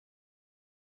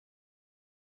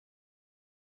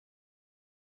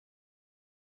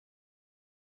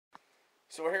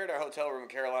So we're here at our hotel room in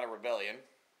Carolina Rebellion.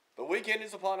 The weekend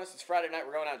is upon us. It's Friday night.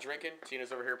 We're going out drinking.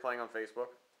 Tina's over here playing on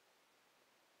Facebook.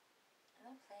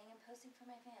 I'm playing and posting for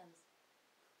my fans.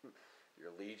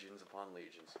 Your legions upon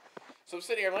legions. So I'm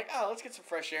sitting here, I'm like, oh, let's get some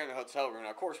fresh air in the hotel room.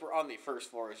 Now, of course, we're on the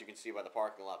first floor, as you can see by the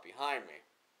parking lot behind me.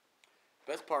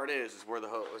 Best part is where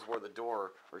the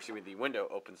door, or excuse me, the window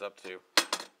opens up to.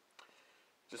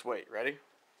 Just wait. Ready?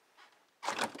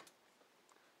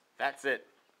 That's it.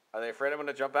 Are they afraid I'm going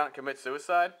to jump out and commit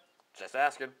suicide? Just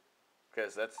asking.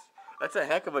 Because that's a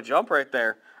heck of a jump right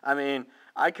there. I mean,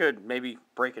 I could maybe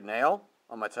break a nail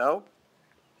on my toe.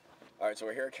 All right, so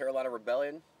we're here at Carolina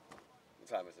Rebellion. What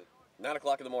time is it? 9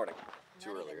 o'clock in the morning.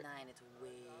 Too early. Not even 9, it's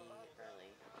way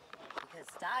early. Because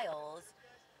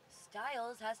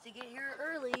Styles has to get here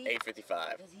early.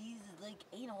 8:55. Because he's like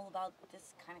anal about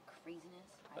this kind of craziness.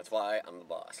 That's why I'm the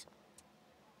boss.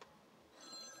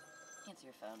 Answer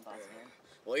your phone, boss here.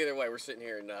 Well, either way, we're sitting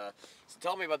here and so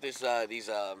tell me about these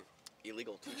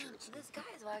illegal t-shirts. This guy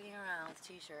is walking around with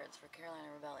t-shirts for Carolina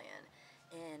Rebellion,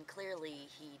 and clearly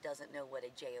he doesn't know what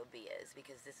a JOB is,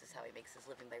 because this is how he makes his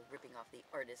living, by ripping off the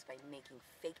artist by making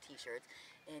fake t-shirts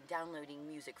and downloading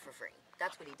music for free.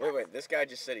 That's what he does. Wait, this guy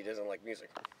just said he doesn't like music.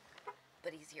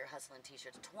 But he's here hustling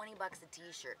t-shirts. $20 a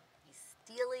t-shirt. He's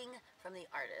stealing from the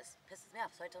artist. Pisses me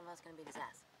off, so I told him I was going to beat his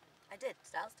ass. I did.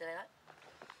 Styles, did I not?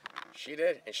 She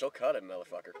did, and she'll cut him,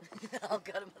 motherfucker. I'll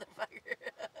cut him, motherfucker.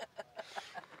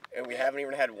 And we haven't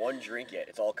even had one drink yet.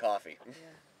 It's all coffee. Yeah.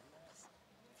 Just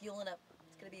fueling up.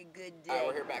 It's going to be a good day. All right,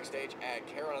 we're here backstage at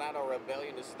Carolina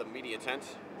Rebellion. This is the media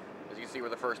tent. As you can see, we're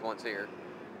the first ones here.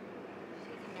 He's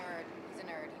a nerd. He's a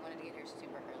nerd. He wanted to get here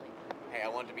super early. Hey, I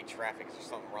wanted to beat traffic. Is there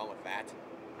something wrong with that?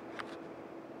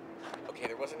 Okay,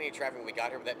 there wasn't any traffic when we got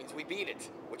here, but that means we beat it.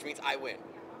 Which means I win.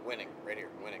 Winning. Right here.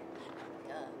 Winning.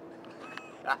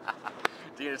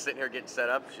 Dina's sitting here getting set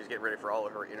up. She's getting ready for all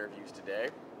of her interviews today.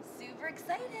 Super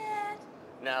excited.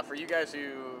 Now, for you guys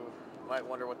who might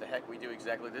wonder what the heck we do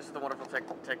exactly, this is the wonderful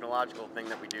technological thing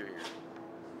that we do here.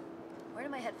 Where do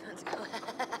my headphones go?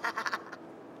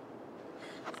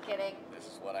 Just kidding. This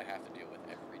is what I have to deal with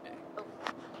every day. Oh.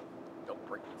 Don't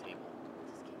break the table.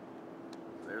 Just kidding.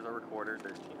 There's our recorders.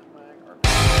 There's Tina's mic.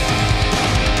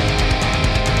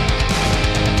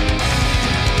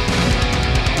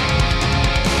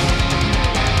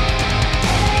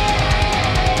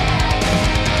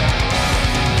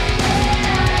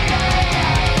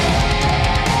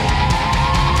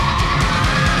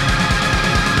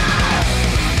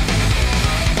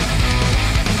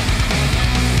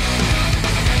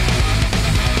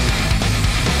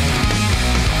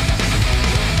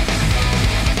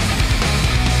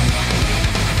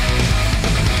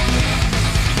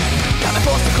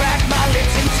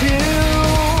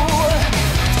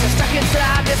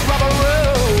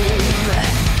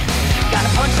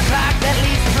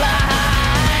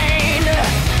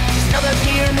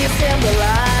 Assembly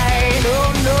line,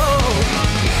 oh no,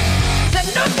 the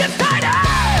nuke is tied up.